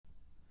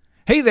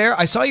Hey there,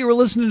 I saw you were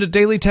listening to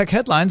Daily Tech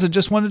Headlines and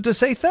just wanted to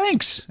say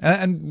thanks.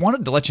 And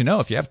wanted to let you know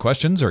if you have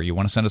questions or you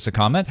want to send us a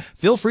comment,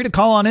 feel free to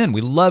call on in.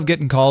 We love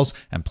getting calls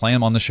and play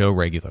them on the show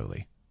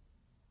regularly.